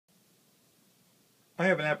I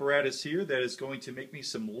have an apparatus here that is going to make me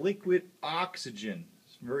some liquid oxygen.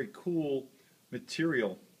 Some very cool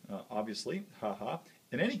material, obviously. Haha.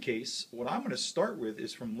 In any case, what I'm going to start with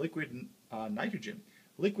is from liquid nitrogen.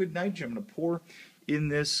 Liquid nitrogen I'm going to pour in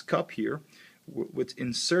this cup here. What's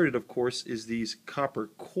inserted, of course, is these copper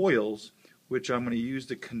coils, which I'm going to use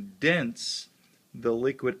to condense the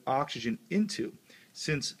liquid oxygen into.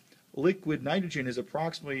 Since liquid nitrogen is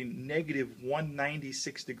approximately negative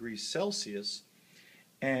 196 degrees Celsius,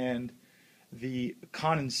 and the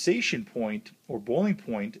condensation point or boiling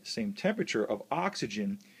point, same temperature, of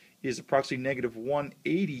oxygen is approximately negative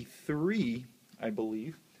 183, I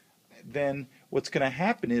believe, then what's going to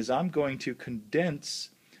happen is I'm going to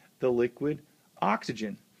condense the liquid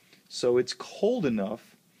oxygen. So it's cold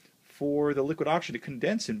enough for the liquid oxygen to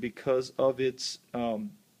condense in because of its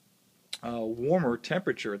warmer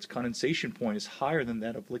temperature. Its condensation point is higher than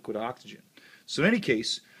that of liquid oxygen. So in any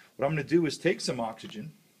case, what I'm going to do is take some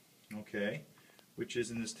oxygen, okay, which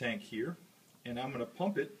is in this tank here, and I'm going to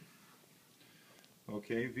pump it,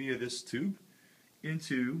 okay, via this tube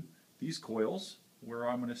into these coils where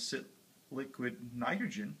I'm going to sit liquid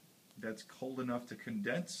nitrogen that's cold enough to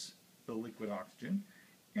condense the liquid oxygen,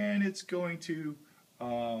 and it's going to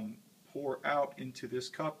pour out into this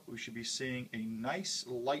cup. We should be seeing a nice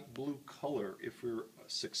light blue color if we're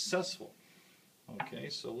successful. Okay,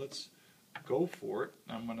 so let's go for it.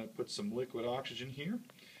 I'm going to put some liquid oxygen here,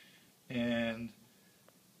 and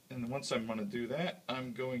once I'm going to do that,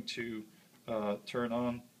 I'm going to turn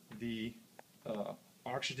on the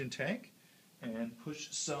oxygen tank and push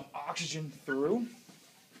some oxygen through.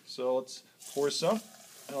 So let's pour some.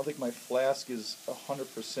 I don't think my flask is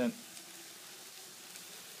 100%.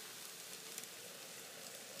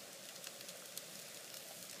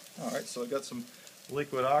 Alright, so I got some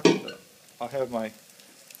liquid oxygen. I'll have my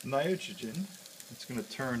nitrogen. It's going to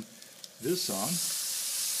turn this on.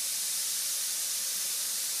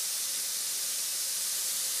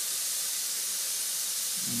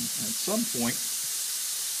 And at some point,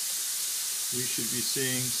 we should be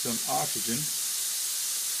seeing some oxygen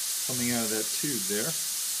coming out of that tube there.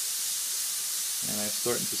 And I'm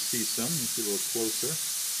starting to see some. Let me see a little closer.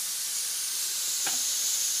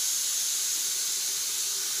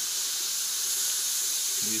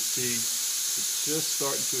 You see it's just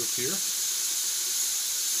starting to appear.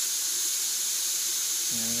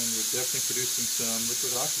 And we're definitely producing some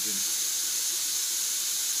liquid oxygen.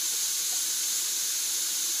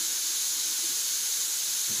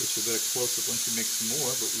 I guess you better close up once you make some more,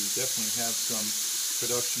 but we definitely have some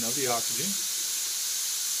production of the oxygen.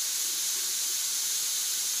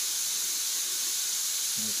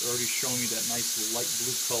 And it's already showing me that nice light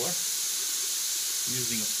blue color. I'm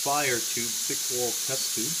using a fire tube, thick wall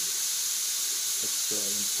test tube. That's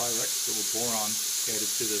in Pyrex, a little boron added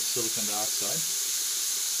to the silicon dioxide.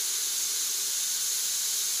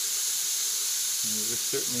 And we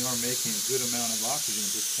certainly are making a good amount of oxygen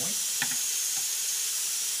at this point.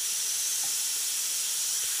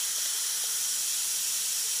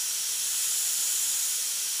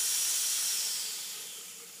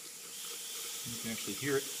 You can actually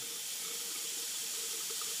hear it.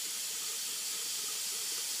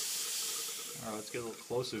 Alright, let's get a little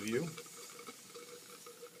closer view.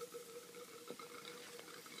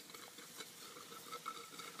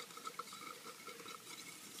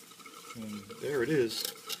 And there it is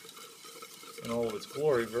in all of its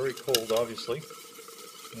glory. Very cold, obviously.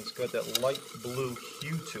 And it's got that light blue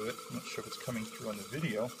hue to it. I'm not sure if it's coming through on the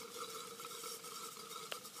video.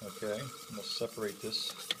 Okay, I'm going to separate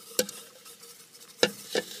this.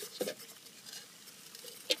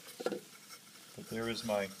 But there is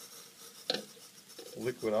my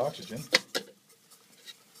liquid oxygen.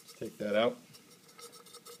 Let's take that out.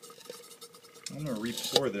 I'm going to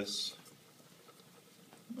re-pour this.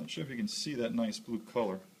 I'm not sure if you can see that nice blue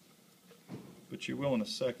color, but you will in a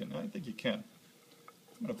second. I think you can.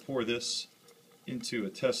 I'm going to pour this into a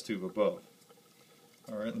test tube above.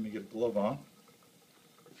 Alright, let me get a glove on.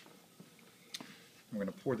 I'm going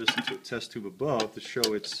to pour this into a test tube above to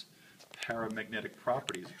show its paramagnetic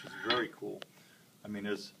properties, which is very cool. I mean,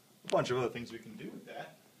 there's a bunch of other things we can do with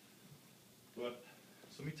that. But,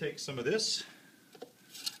 so let me take some of this.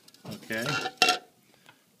 Okay.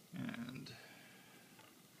 And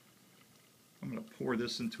I'm going to pour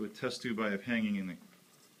this into a test tube I have hanging in the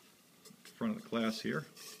front of the class here.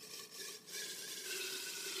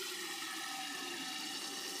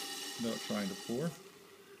 Without trying to pour.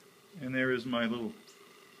 And there is my little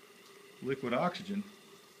liquid oxygen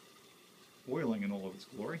boiling in all of its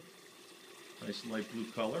glory. Nice light blue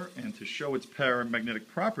color. And to show its paramagnetic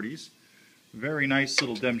properties, very nice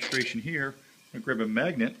little demonstration here. I'm going to grab a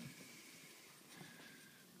magnet.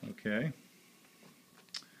 Okay.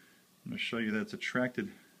 I'm going to show you that it's attracted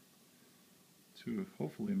to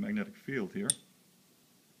hopefully a magnetic field here.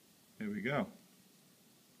 There we go.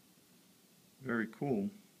 Very cool.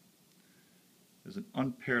 There's an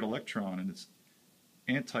unpaired electron in its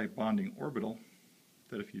anti-bonding orbital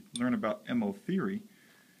that, if you learn about MO theory,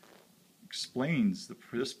 explains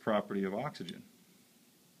this property of oxygen.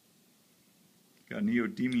 Got a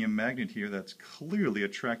neodymium magnet here that's clearly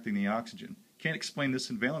attracting the oxygen. Can't explain this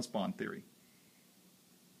in valence bond theory.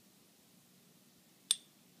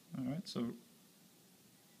 Alright, so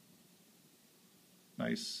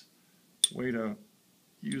nice way to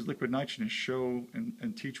use liquid nitrogen to show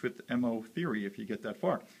and teach with MO theory if you get that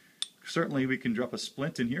far. Certainly we can drop a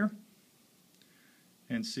splint in here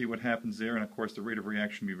and see what happens there, and of course the rate of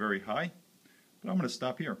reaction will be very high. But I'm going to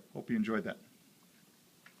stop here. Hope you enjoyed that.